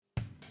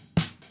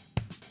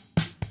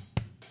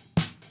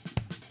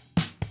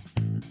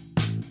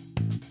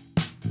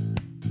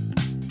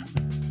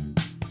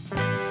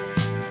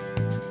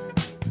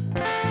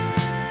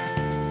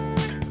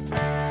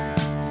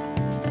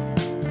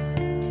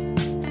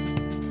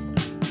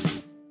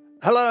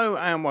Hello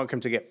and welcome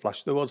to Get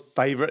Flushed, the world's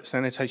favourite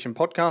sanitation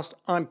podcast.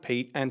 I'm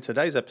Pete and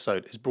today's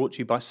episode is brought to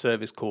you by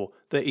Service Core,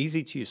 the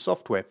easy-to-use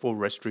software for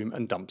restroom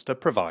and dumpster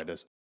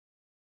providers.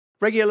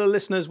 Regular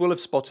listeners will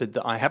have spotted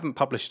that I haven't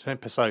published an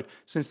episode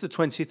since the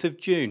 20th of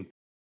June.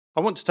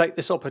 I want to take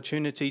this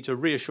opportunity to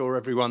reassure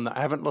everyone that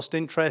I haven't lost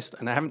interest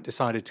and I haven't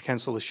decided to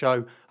cancel the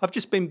show. I've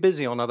just been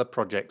busy on other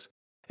projects.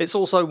 It's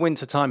also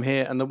winter time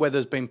here and the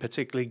weather's been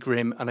particularly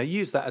grim, and I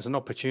used that as an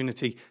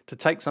opportunity to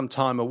take some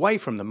time away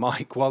from the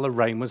mic while the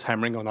rain was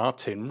hammering on our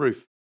tin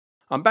roof.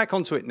 I'm back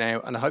onto it now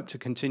and I hope to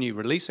continue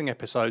releasing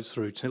episodes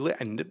through till the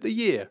end of the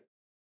year.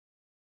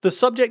 The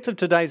subject of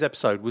today's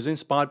episode was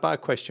inspired by a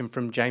question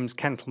from James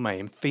Cantlmay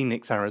in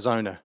Phoenix,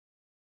 Arizona.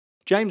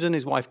 James and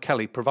his wife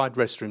Kelly provide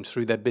restrooms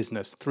through their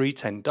business,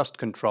 310 Dust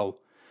Control.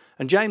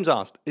 And James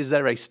asked, is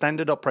there a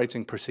standard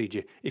operating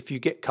procedure if you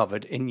get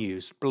covered in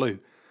used blue?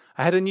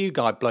 I had a new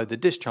guy blow the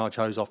discharge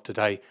hose off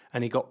today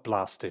and he got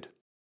blasted.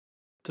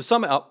 To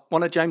sum it up,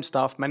 one of James'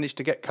 staff managed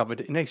to get covered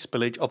in a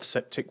spillage of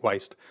septic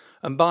waste.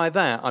 And by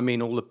that I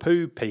mean all the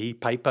poo, pee,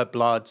 paper,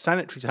 blood,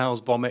 sanitary towels,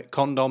 vomit,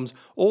 condoms,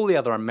 all the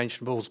other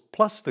unmentionables,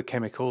 plus the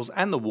chemicals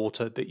and the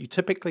water that you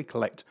typically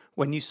collect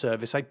when you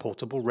service a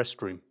portable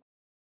restroom.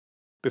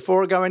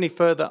 Before I go any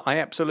further, I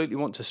absolutely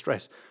want to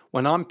stress,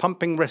 when I'm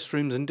pumping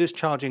restrooms and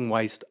discharging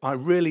waste, I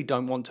really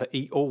don't want to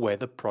eat or wear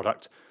the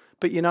product.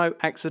 But you know,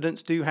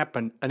 accidents do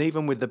happen, and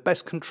even with the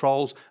best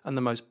controls and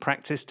the most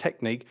practiced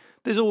technique,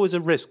 there's always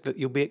a risk that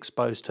you'll be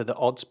exposed to the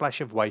odd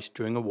splash of waste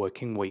during a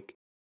working week.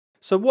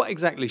 So what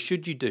exactly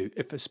should you do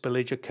if a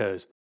spillage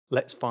occurs?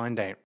 Let's find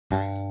out.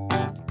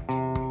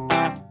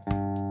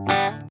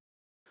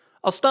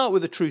 I'll start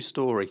with a true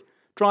story.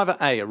 Driver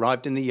A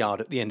arrived in the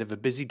yard at the end of a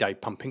busy day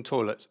pumping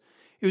toilets.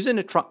 He was in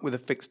a truck with a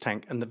fixed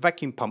tank and the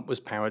vacuum pump was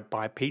powered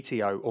by a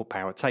PTO or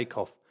power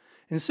takeoff.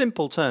 In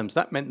simple terms,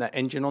 that meant that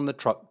engine on the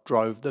truck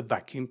drove the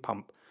vacuum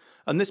pump,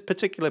 and this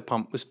particular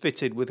pump was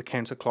fitted with a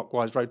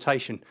counterclockwise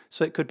rotation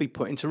so it could be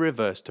put into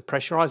reverse to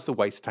pressurise the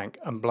waste tank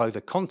and blow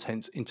the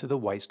contents into the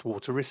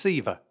wastewater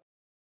receiver.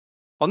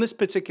 On this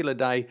particular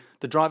day,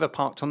 the driver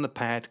parked on the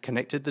pad,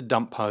 connected the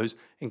dump hose,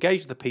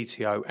 engaged the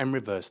PTO and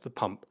reversed the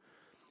pump.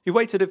 He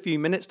waited a few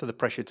minutes for the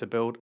pressure to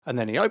build and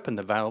then he opened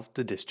the valve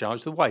to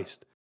discharge the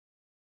waste.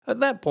 At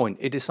that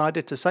point, he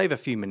decided to save a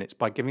few minutes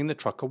by giving the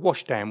truck a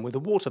washdown with a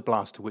water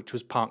blaster which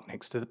was parked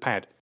next to the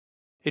pad.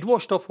 He'd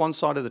washed off one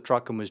side of the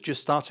truck and was just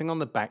starting on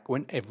the back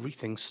when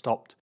everything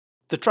stopped.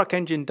 The truck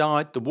engine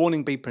died, the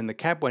warning beeper in the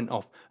cab went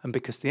off, and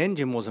because the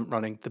engine wasn't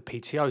running, the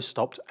PTO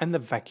stopped and the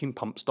vacuum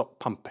pump stopped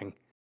pumping.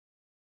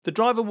 The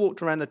driver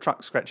walked around the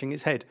truck scratching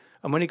his head,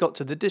 and when he got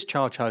to the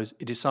discharge hose,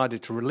 he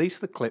decided to release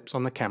the clips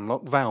on the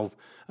camlock valve,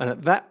 and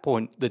at that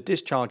point the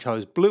discharge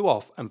hose blew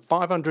off and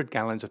 500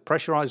 gallons of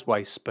pressurised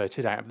waste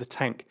spurted out of the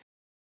tank.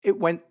 It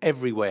went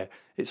everywhere.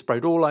 It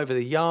sprayed all over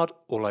the yard,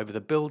 all over the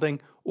building,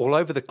 all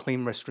over the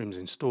clean restrooms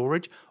in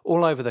storage,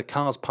 all over the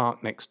cars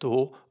parked next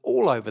door,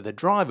 all over the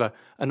driver,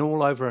 and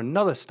all over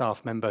another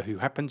staff member who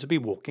happened to be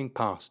walking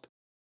past.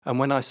 And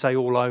when I say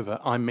all over,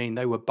 I mean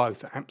they were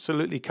both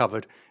absolutely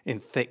covered in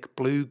thick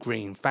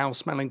blue-green,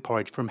 foul-smelling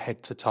porridge from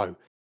head to toe.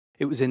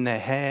 It was in their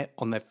hair,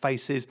 on their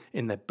faces,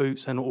 in their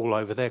boots and all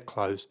over their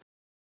clothes.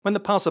 When the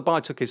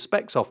passerby took his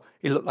specs off,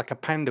 he looked like a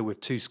panda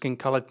with two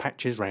skin-coloured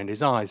patches round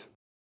his eyes.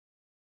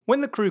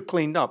 When the crew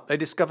cleaned up, they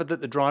discovered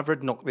that the driver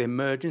had knocked the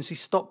emergency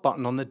stop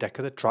button on the deck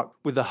of the truck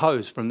with the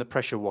hose from the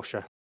pressure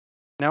washer.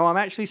 Now I'm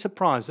actually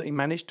surprised that he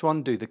managed to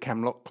undo the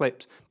camlock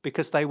clips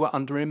because they were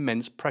under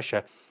immense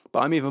pressure, but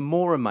I'm even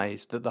more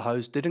amazed that the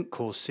hose didn't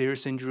cause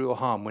serious injury or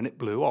harm when it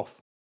blew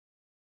off.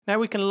 Now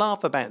we can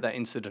laugh about that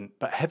incident,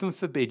 but heaven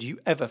forbid you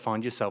ever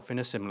find yourself in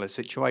a similar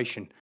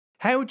situation.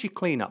 How would you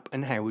clean up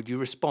and how would you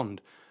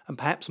respond? And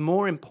perhaps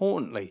more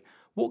importantly,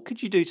 what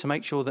could you do to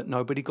make sure that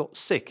nobody got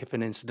sick if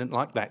an incident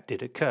like that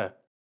did occur?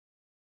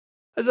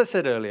 As I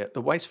said earlier,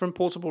 the waste from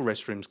portable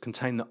restrooms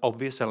contain the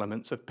obvious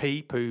elements of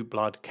pee, poo,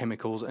 blood,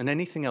 chemicals and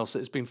anything else that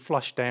has been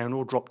flushed down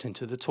or dropped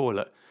into the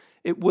toilet.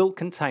 It will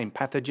contain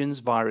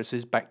pathogens,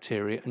 viruses,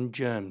 bacteria and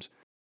germs.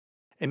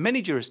 In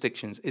many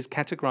jurisdictions, it's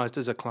categorised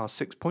as a Class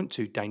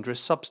 6.2 dangerous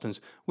substance,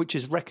 which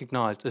is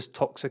recognised as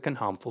toxic and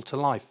harmful to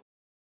life.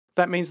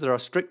 That means there are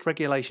strict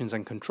regulations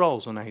and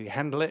controls on how you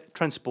handle it,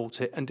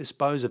 transport it and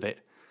dispose of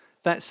it.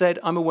 That said,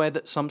 I'm aware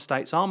that some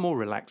states are more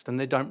relaxed and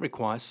they don't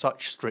require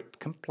such strict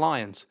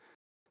compliance.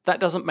 That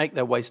doesn't make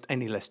their waste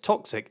any less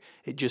toxic,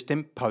 it just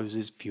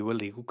imposes fewer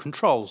legal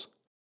controls.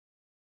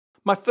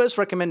 My first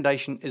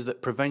recommendation is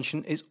that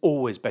prevention is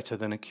always better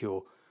than a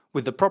cure.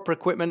 With the proper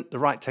equipment, the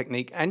right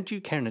technique and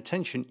due care and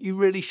attention, you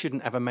really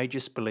shouldn't have a major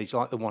spillage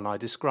like the one I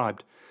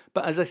described.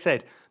 But as I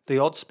said, the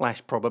odd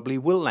splash probably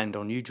will land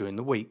on you during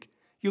the week.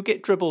 You'll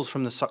get dribbles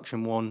from the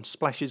suction wand,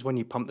 splashes when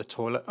you pump the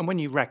toilet and when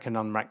you rack and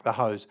unrack the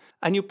hose,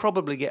 and you'll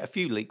probably get a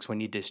few leaks when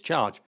you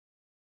discharge.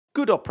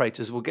 Good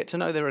operators will get to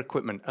know their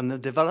equipment and they'll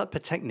develop a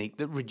technique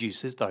that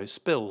reduces those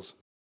spills.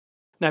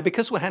 Now,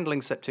 because we're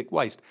handling septic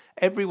waste,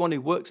 everyone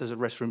who works as a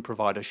restroom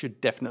provider should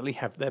definitely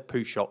have their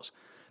poo shots.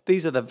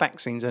 These are the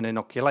vaccines and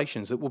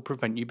inoculations that will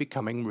prevent you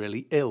becoming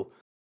really ill.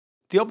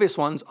 The obvious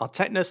ones are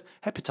tetanus,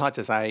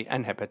 hepatitis A,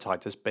 and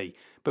hepatitis B,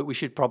 but we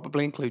should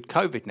probably include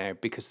COVID now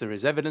because there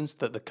is evidence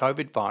that the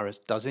COVID virus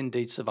does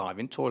indeed survive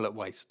in toilet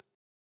waste.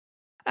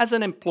 As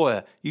an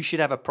employer, you should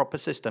have a proper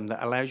system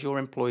that allows your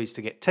employees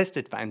to get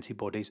tested for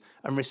antibodies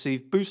and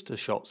receive booster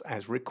shots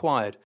as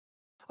required.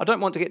 I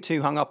don't want to get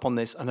too hung up on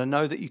this, and I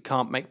know that you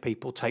can't make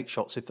people take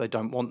shots if they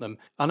don't want them.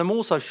 And I'm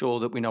also sure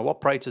that we know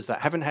operators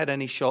that haven't had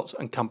any shots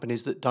and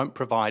companies that don't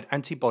provide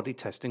antibody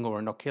testing or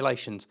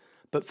inoculations.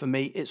 But for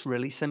me, it's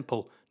really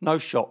simple. No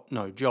shot,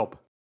 no job.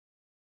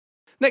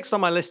 Next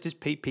on my list is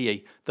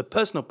PPE, the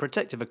personal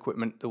protective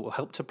equipment that will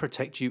help to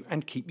protect you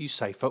and keep you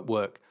safe at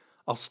work.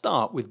 I'll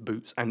start with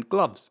boots and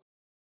gloves.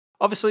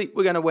 Obviously,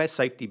 we're going to wear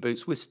safety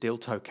boots with steel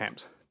toe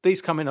caps.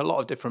 These come in a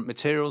lot of different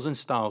materials and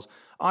styles.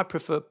 I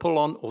prefer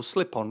pull-on or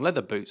slip-on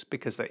leather boots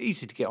because they're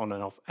easy to get on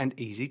and off and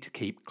easy to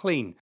keep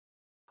clean.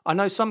 I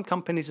know some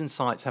companies and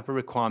sites have a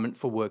requirement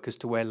for workers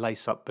to wear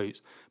lace-up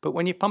boots, but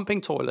when you're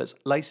pumping toilets,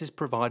 laces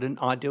provide an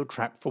ideal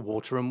trap for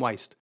water and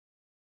waste.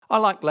 I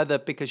like leather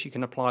because you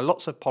can apply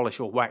lots of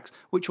polish or wax,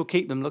 which will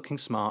keep them looking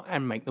smart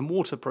and make them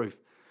waterproof.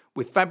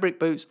 With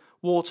fabric boots,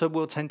 water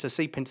will tend to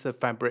seep into the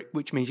fabric,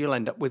 which means you'll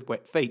end up with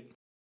wet feet.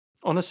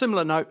 On a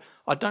similar note,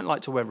 I don't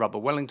like to wear rubber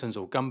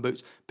Wellingtons or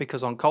gumboots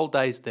because on cold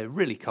days they're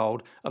really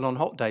cold and on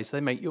hot days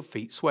they make your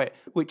feet sweat,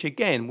 which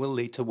again will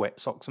lead to wet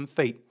socks and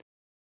feet.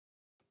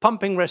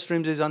 Pumping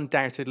restrooms is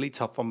undoubtedly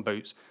tough on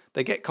boots.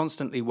 They get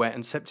constantly wet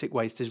and septic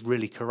waste is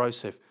really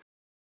corrosive.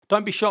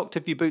 Don't be shocked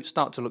if your boots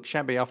start to look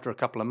shabby after a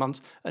couple of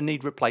months and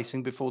need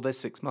replacing before they're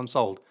 6 months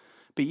old.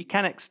 But you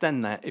can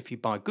extend that if you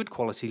buy good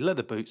quality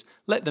leather boots,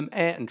 let them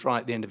air and dry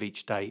at the end of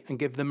each day and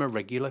give them a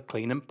regular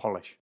clean and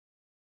polish.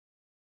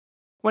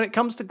 When it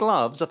comes to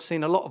gloves, I've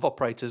seen a lot of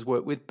operators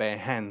work with bare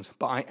hands,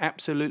 but I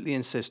absolutely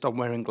insist on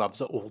wearing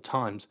gloves at all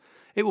times.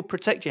 It will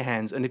protect your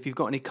hands, and if you've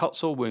got any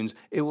cuts or wounds,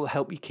 it will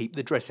help you keep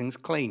the dressings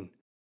clean.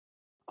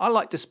 I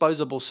like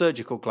disposable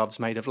surgical gloves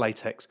made of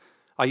latex.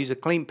 I use a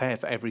clean pair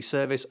for every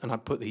service, and I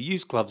put the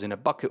used gloves in a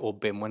bucket or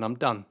bin when I'm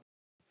done.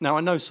 Now,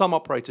 I know some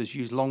operators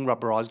use long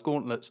rubberized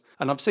gauntlets,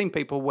 and I've seen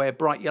people wear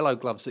bright yellow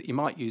gloves that you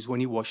might use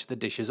when you wash the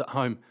dishes at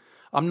home.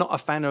 I'm not a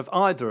fan of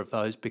either of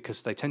those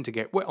because they tend to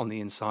get wet on the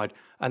inside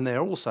and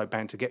they're also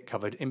bound to get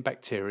covered in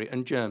bacteria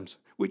and germs,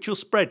 which will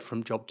spread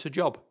from job to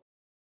job.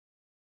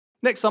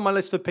 Next on my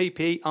list for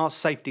PPE are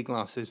safety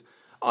glasses.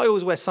 I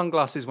always wear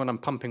sunglasses when I'm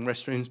pumping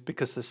restrooms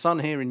because the sun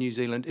here in New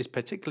Zealand is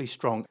particularly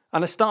strong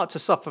and I start to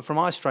suffer from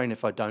eye strain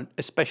if I don't,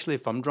 especially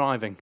if I'm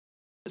driving.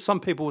 Some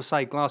people will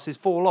say glasses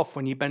fall off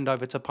when you bend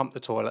over to pump the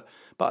toilet,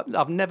 but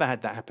I've never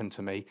had that happen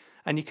to me,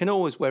 and you can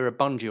always wear a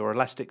bungee or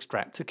elastic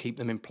strap to keep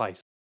them in place.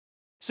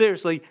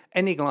 Seriously,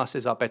 any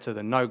glasses are better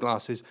than no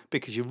glasses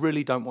because you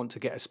really don't want to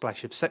get a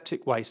splash of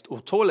septic waste or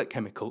toilet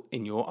chemical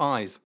in your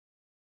eyes.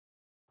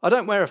 I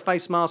don't wear a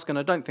face mask and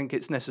I don't think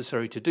it's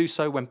necessary to do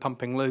so when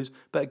pumping loos,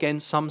 but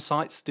again, some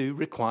sites do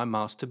require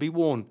masks to be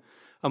worn.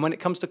 And when it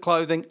comes to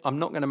clothing, I'm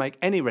not going to make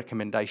any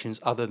recommendations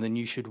other than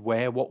you should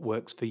wear what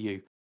works for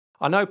you.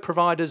 I know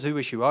providers who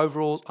issue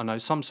overalls, I know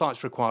some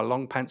sites require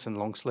long pants and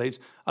long sleeves,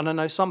 and I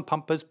know some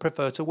pumpers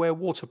prefer to wear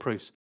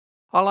waterproofs.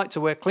 I like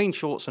to wear clean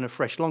shorts and a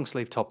fresh long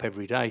sleeve top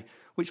every day,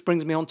 which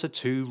brings me on to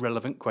two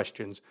relevant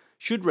questions.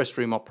 Should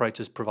restroom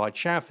operators provide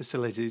shower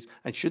facilities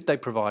and should they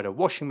provide a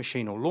washing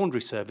machine or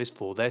laundry service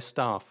for their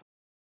staff?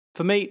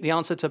 For me, the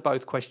answer to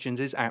both questions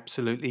is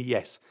absolutely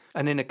yes.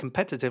 And in a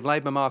competitive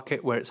labour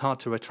market where it's hard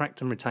to attract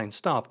and retain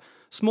staff,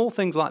 small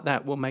things like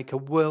that will make a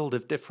world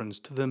of difference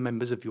to the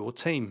members of your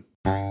team.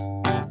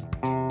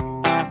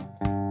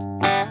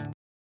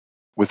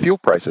 With fuel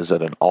prices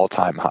at an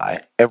all-time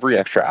high, every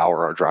extra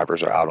hour our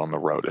drivers are out on the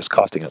road is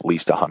costing at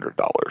least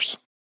 $100.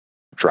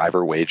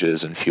 Driver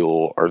wages and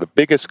fuel are the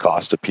biggest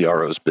cost of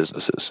PRO's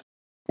businesses,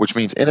 which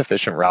means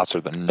inefficient routes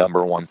are the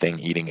number one thing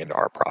eating into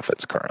our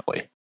profits currently.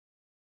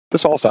 If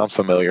this all sounds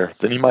familiar,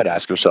 then you might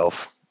ask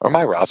yourself, are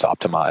my routes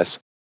optimized?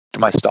 Do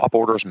my stop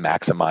orders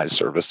maximize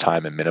service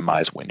time and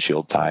minimize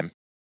windshield time?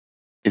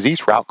 Is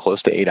each route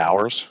close to 8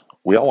 hours?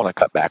 We all want to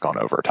cut back on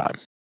overtime.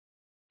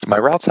 Do my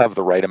routes have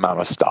the right amount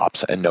of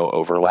stops and no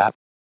overlap?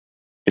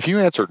 If you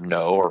answered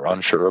no or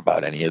unsure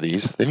about any of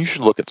these, then you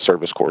should look at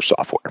ServiceCore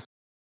software.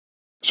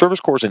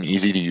 ServiceCore is an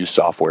easy-to-use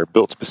software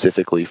built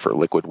specifically for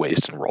liquid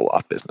waste and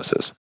roll-off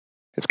businesses.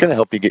 It's going to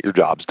help you get your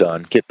jobs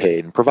done, get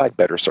paid, and provide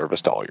better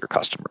service to all your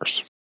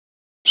customers.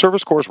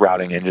 ServiceCore's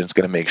routing engine is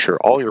going to make sure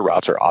all your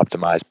routes are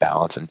optimized,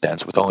 balanced, and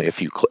dense with only a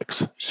few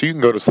clicks, so you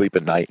can go to sleep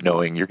at night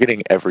knowing you're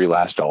getting every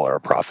last dollar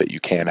of profit you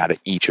can out of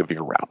each of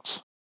your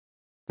routes.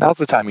 Now's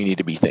the time you need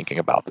to be thinking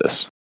about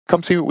this.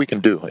 Come see what we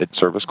can do at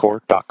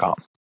servicecore.com.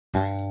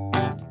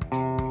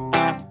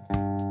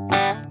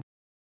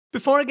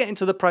 Before I get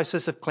into the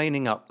process of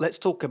cleaning up, let's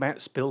talk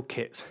about spill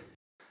kits.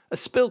 A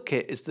spill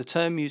kit is the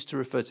term used to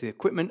refer to the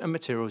equipment and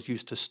materials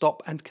used to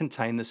stop and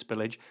contain the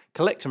spillage,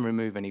 collect and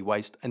remove any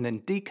waste, and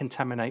then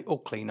decontaminate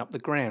or clean up the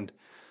ground.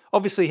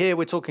 Obviously here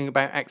we're talking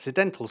about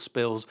accidental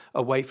spills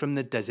away from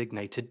the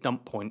designated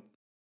dump point.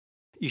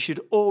 You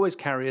should always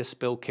carry a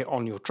spill kit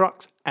on your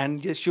trucks,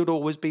 and there should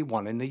always be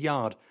one in the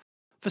yard.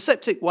 For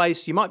septic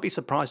waste, you might be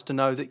surprised to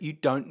know that you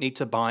don't need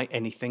to buy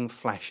anything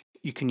flash.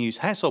 You can use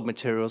household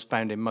materials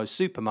found in most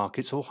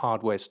supermarkets or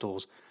hardware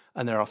stores,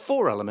 and there are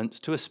 4 elements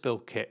to a spill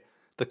kit: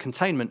 the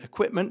containment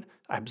equipment,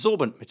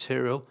 absorbent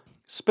material,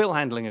 spill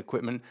handling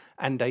equipment,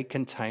 and a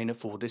container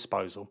for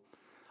disposal.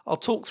 I'll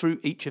talk through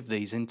each of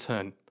these in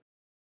turn.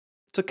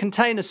 To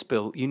contain a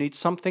spill, you need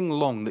something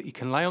long that you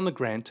can lay on the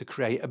ground to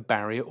create a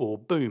barrier or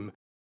boom.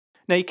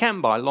 Now, you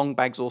can buy long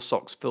bags or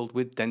socks filled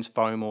with dense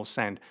foam or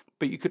sand,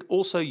 but you could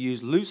also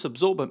use loose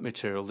absorbent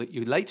material that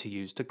you later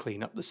use to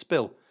clean up the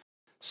spill.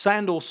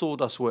 Sand or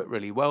sawdust work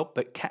really well,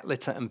 but cat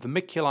litter and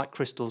vermiculite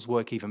crystals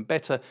work even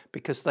better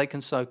because they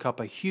can soak up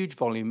a huge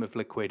volume of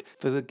liquid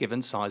for the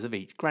given size of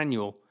each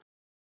granule.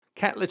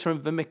 Cat litter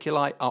and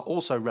vermiculite are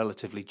also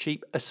relatively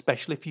cheap,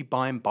 especially if you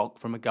buy in bulk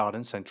from a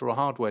garden centre or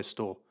hardware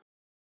store.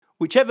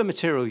 Whichever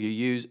material you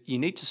use, you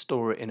need to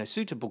store it in a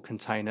suitable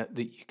container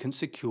that you can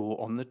secure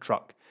on the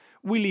truck.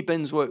 Wheelie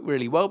bins work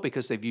really well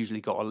because they've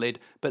usually got a lid,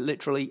 but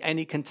literally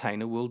any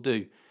container will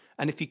do.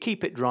 And if you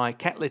keep it dry,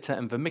 cat litter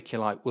and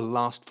vermiculite will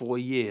last for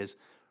years.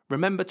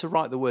 Remember to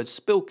write the word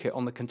spill kit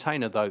on the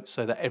container though,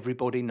 so that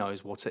everybody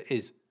knows what it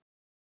is.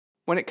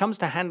 When it comes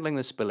to handling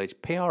the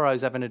spillage,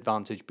 PROs have an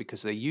advantage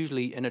because they're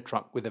usually in a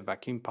truck with a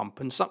vacuum pump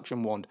and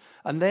suction wand,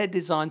 and they're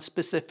designed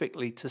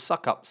specifically to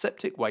suck up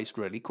septic waste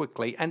really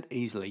quickly and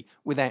easily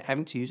without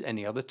having to use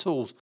any other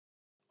tools.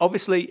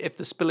 Obviously, if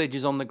the spillage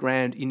is on the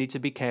ground, you need to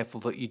be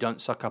careful that you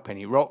don't suck up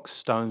any rocks,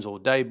 stones or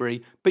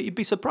debris, but you'd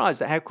be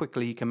surprised at how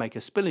quickly you can make a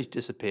spillage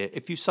disappear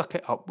if you suck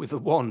it up with a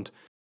wand.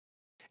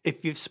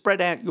 If you've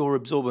spread out your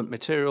absorbent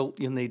material,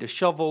 you'll need a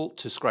shovel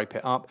to scrape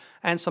it up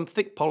and some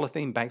thick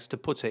polythene bags to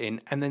put it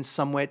in, and then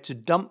somewhere to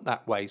dump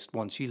that waste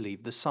once you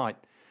leave the site.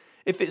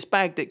 If it's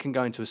bagged, it can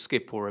go into a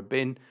skip or a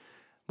bin.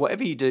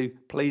 Whatever you do,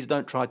 please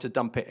don't try to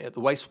dump it at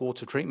the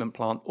wastewater treatment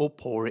plant or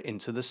pour it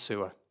into the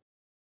sewer.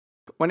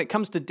 When it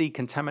comes to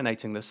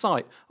decontaminating the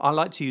site, I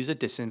like to use a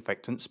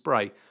disinfectant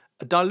spray.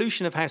 A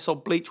dilution of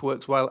household bleach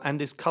works well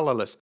and is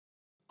colourless.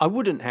 I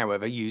wouldn't,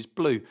 however, use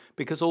blue,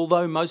 because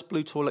although most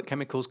blue toilet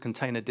chemicals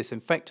contain a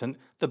disinfectant,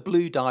 the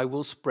blue dye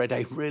will spread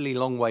a really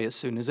long way as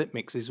soon as it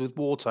mixes with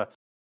water.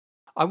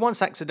 I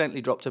once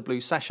accidentally dropped a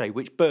blue sachet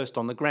which burst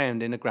on the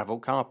ground in a gravel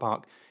car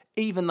park.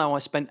 Even though I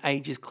spent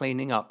ages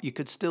cleaning up, you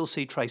could still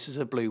see traces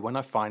of blue when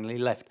I finally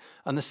left,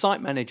 and the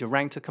site manager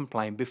rang to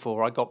complain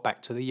before I got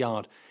back to the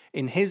yard.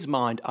 In his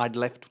mind, I'd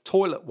left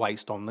toilet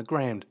waste on the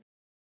ground.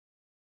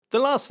 The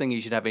last thing you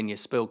should have in your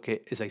spill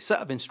kit is a set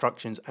of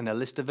instructions and a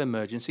list of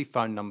emergency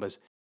phone numbers.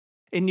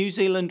 In New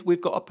Zealand, we've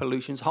got a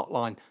pollutions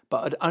hotline,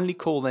 but I'd only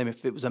call them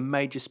if it was a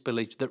major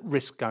spillage that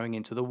risked going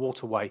into the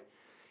waterway.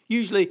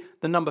 Usually,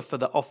 the number for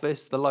the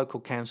office, the local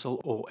council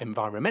or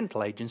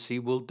environmental agency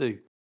will do.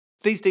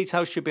 These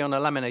details should be on a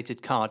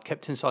laminated card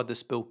kept inside the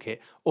spill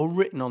kit or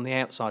written on the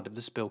outside of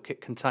the spill kit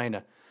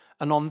container.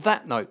 And on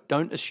that note,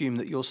 don't assume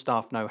that your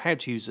staff know how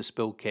to use the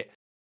spill kit.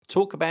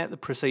 Talk about the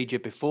procedure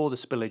before the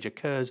spillage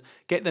occurs,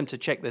 get them to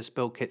check their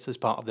spill kits as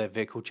part of their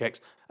vehicle checks,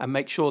 and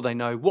make sure they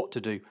know what to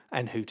do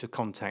and who to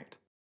contact.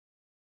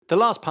 The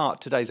last part of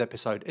today's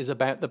episode is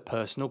about the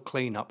personal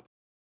cleanup.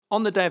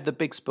 On the day of the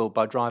big spill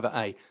by driver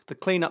A, the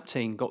cleanup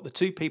team got the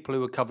 2 people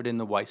who were covered in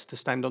the waste to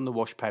stand on the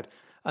wash pad,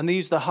 and they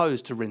used the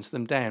hose to rinse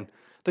them down.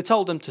 They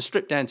told them to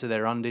strip down to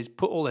their undies,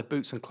 put all their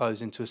boots and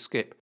clothes into a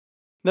skip.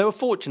 They were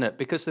fortunate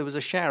because there was a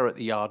shower at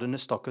the yard and a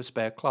stock of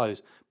spare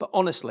clothes, but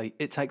honestly,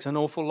 it takes an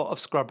awful lot of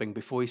scrubbing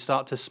before you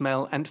start to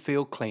smell and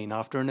feel clean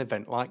after an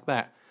event like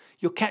that.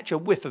 You'll catch a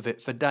whiff of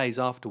it for days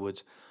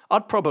afterwards.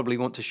 I'd probably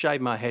want to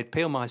shave my head,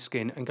 peel my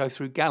skin and go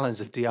through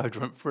gallons of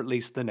deodorant for at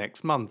least the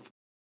next month.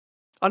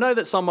 I know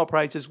that some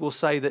operators will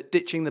say that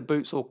ditching the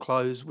boots or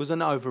clothes was an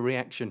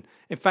overreaction.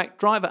 In fact,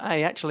 driver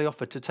A actually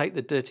offered to take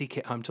the dirty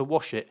kit home to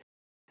wash it.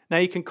 Now,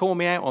 you can call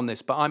me out on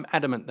this, but I'm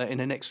adamant that in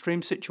an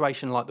extreme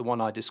situation like the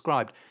one I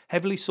described,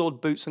 heavily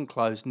soiled boots and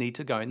clothes need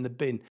to go in the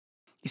bin.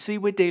 You see,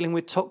 we're dealing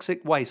with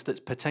toxic waste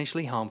that's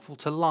potentially harmful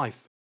to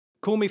life.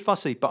 Call me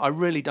fussy, but I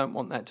really don't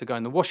want that to go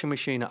in the washing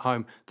machine at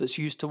home that's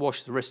used to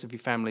wash the rest of your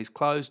family's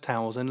clothes,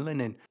 towels and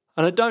linen.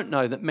 And I don't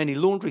know that many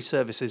laundry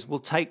services will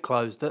take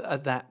clothes that are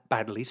that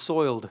badly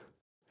soiled.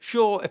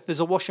 Sure, if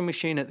there's a washing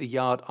machine at the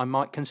yard, I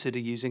might consider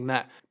using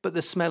that, but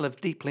the smell of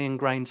deeply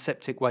ingrained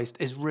septic waste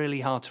is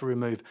really hard to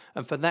remove,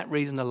 and for that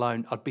reason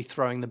alone, I'd be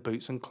throwing the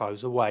boots and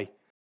clothes away.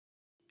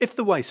 If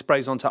the waste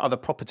sprays onto other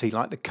property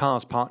like the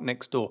cars parked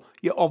next door,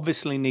 you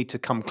obviously need to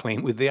come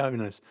clean with the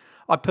owners.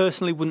 I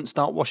personally wouldn't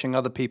start washing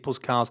other people's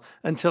cars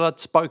until I'd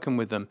spoken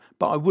with them,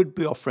 but I would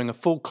be offering a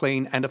full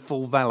clean and a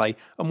full valet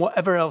and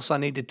whatever else I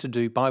needed to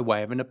do by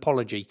way of an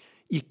apology.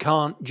 You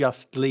can't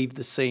just leave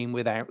the scene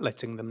without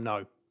letting them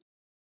know.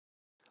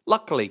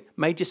 Luckily,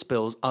 major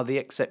spills are the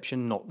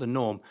exception, not the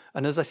norm,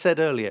 and as I said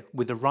earlier,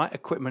 with the right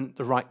equipment,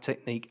 the right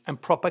technique and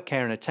proper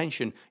care and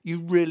attention, you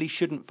really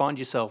shouldn't find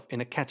yourself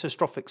in a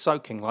catastrophic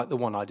soaking like the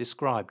one I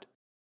described.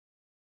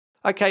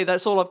 Okay,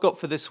 that's all I've got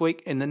for this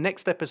week. In the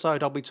next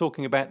episode, I'll be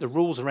talking about the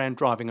rules around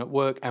driving at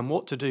work and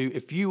what to do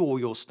if you or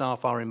your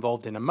staff are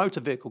involved in a motor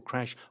vehicle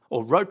crash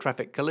or road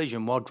traffic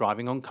collision while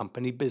driving on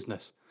company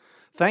business.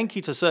 Thank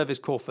you to Service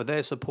Corps for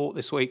their support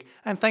this week,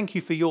 and thank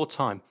you for your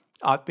time.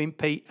 I've been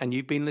Pete, and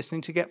you've been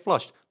listening to Get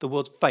Flushed, the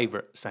world's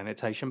favourite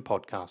sanitation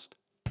podcast.